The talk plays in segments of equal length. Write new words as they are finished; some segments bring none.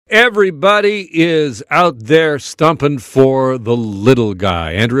Everybody is out there stumping for the little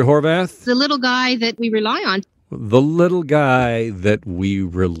guy. Andrea Horvath? The little guy that we rely on. The little guy that we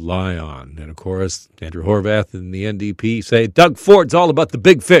rely on. And, of course, Andrea Horvath and the NDP say Doug Ford's all about the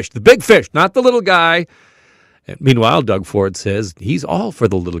big fish, not the little guy. And meanwhile, Doug Ford says he's all for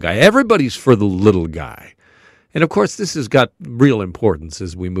the little guy. Everybody's for the little guy. And, of course, this has got real importance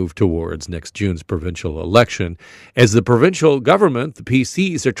as we move towards next June's provincial election. As the provincial government, the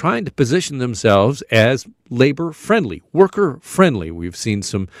PCs, are trying to position themselves as labor-friendly, worker-friendly. We've seen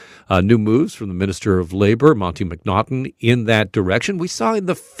some new moves from the Minister of Labor, Monty McNaughton, in that direction. We saw in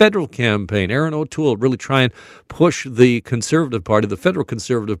the federal campaign, Aaron O'Toole really try and push the Conservative Party, the federal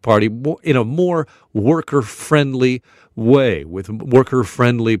Conservative Party, in a more worker-friendly way, with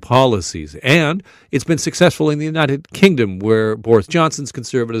worker-friendly policies. And it's been successful in the United Kingdom, where Boris Johnson's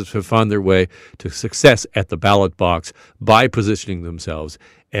Conservatives have found their way to success at the ballot box by positioning themselves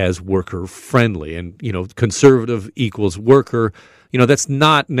as worker-friendly. And, conservative equals worker, that's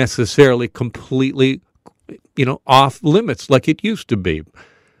not necessarily completely, off limits like it used to be.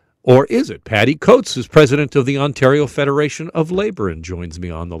 Or is it? Patty Coates is president of the Ontario Federation of Labor and joins me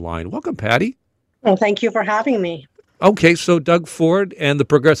on the line. Welcome, Patty. Well, thank you for having me. Okay, so Doug Ford and the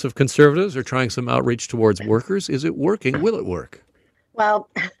Progressive Conservatives are trying some outreach towards workers. Is it working? Will it work? Well,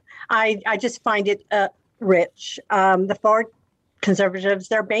 I just find it rich. The Ford Conservatives,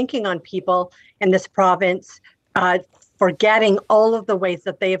 they're banking on people in this province, forgetting all of the ways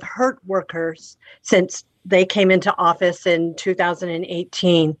that they have hurt workers since they came into office in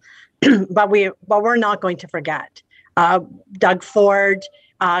 2018. But we're not going to forget. Doug Ford,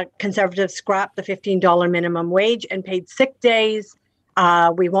 Conservatives scrapped the $15 minimum wage and paid sick days.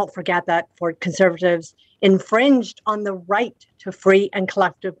 We won't forget that Ford Conservatives infringed on the right to free and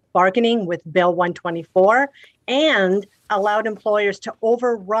collective bargaining with Bill 124 and allowed employers to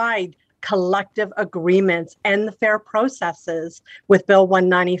override collective agreements and the fair processes with Bill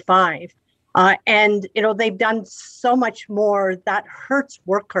 195. And they've done so much more that hurts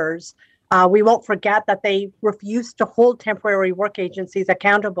workers. We won't forget that they refused to hold temporary work agencies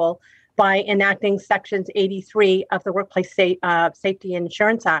accountable by enacting Sections 83 of the Workplace Safety and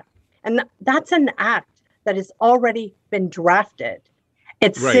Insurance Act. And that's an act that has already been drafted.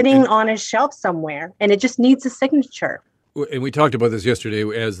 It's sitting on a shelf somewhere, and it just needs a signature. And we talked about this yesterday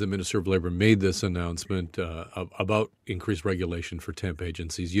as the Minister of Labor made this announcement about increased regulation for temp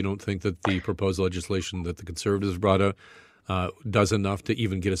agencies. You don't think that the proposed legislation that the Conservatives brought out does enough to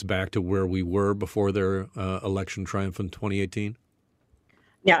even get us back to where we were before their election triumph in 2018?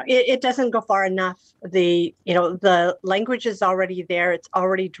 No, it doesn't go far enough. The language is already there. It's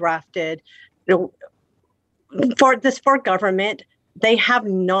already drafted. For government, they have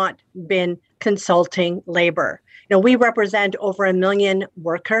not been consulting labor. We represent over 1 million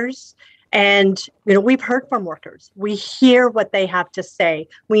workers. And, we've heard from workers. We hear what they have to say.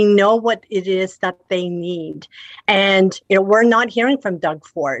 We know what it is that they need. And, we're not hearing from Doug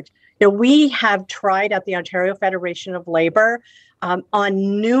Ford. We have tried at the Ontario Federation of Labor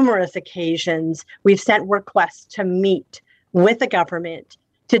on numerous occasions. We've sent requests to meet with the government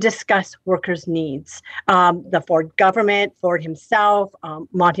to discuss workers' needs. The Ford government, Ford himself,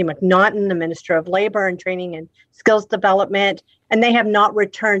 Monty McNaughton, the Minister of Labor and Training and Skills Development, and they have not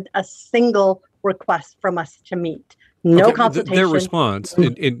returned a single request from us to meet. No consultation. Their response,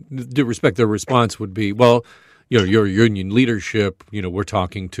 in due respect, their response would be, well, your union leadership, we're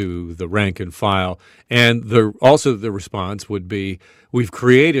talking to the rank and file. And also the response would be, we've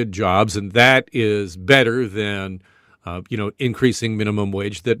created jobs, and that is better than increasing minimum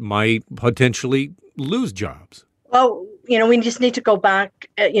wage that might potentially lose jobs. Well, we just need to go back,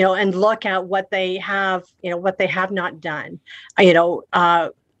 and look at what they have, what they have not done.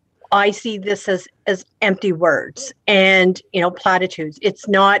 I see this as empty words and, platitudes. It's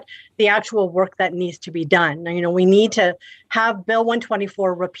not the actual work that needs to be done. We need to have Bill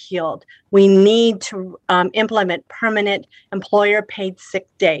 124 repealed. We need to implement permanent employer-paid sick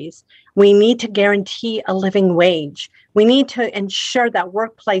days. We need to guarantee a living wage. We need to ensure that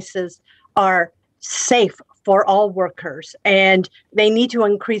workplaces are safe for all workers, and they need to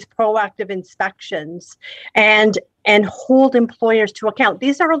increase proactive inspections and hold employers to account.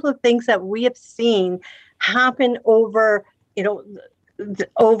 These are all the things that we have seen happen over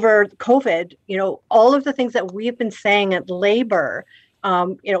COVID. All of the things that we have been saying at labor,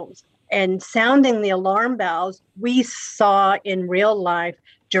 and sounding the alarm bells, we saw in real life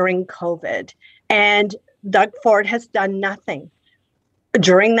during COVID. And Doug Ford has done nothing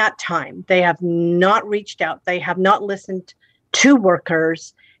during that time. They have not reached out. They have not listened to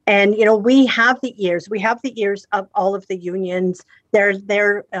workers. And, we have the ears. We have the ears of all of the unions, their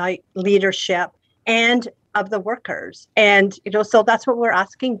leadership, and of the workers. And, so that's what we're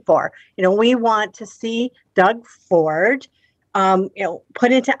asking for. We want to see Doug Ford,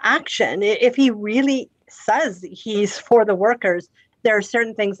 put into action. If he really says he's for the workers, there are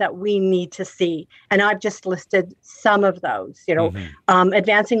certain things that we need to see. And I've just listed some of those,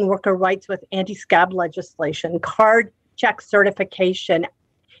 advancing worker rights with anti-scab legislation, card check certification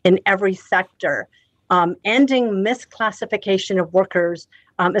in every sector, ending misclassification of workers,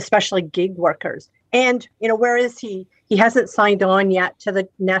 especially gig workers. And, where is he? He hasn't signed on yet to the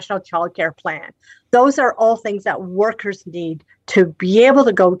National Child Care Plan. Those are all things that workers need to be able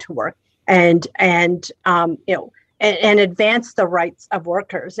to go to work and advance the rights of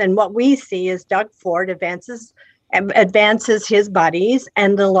workers. And what we see is Doug Ford advances his buddies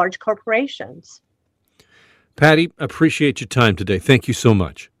and the large corporations. Patty, appreciate your time today. Thank you so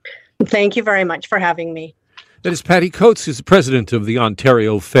much. Thank you very much for having me. That is Patty Coates, who's the president of the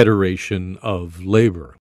Ontario Federation of Labor.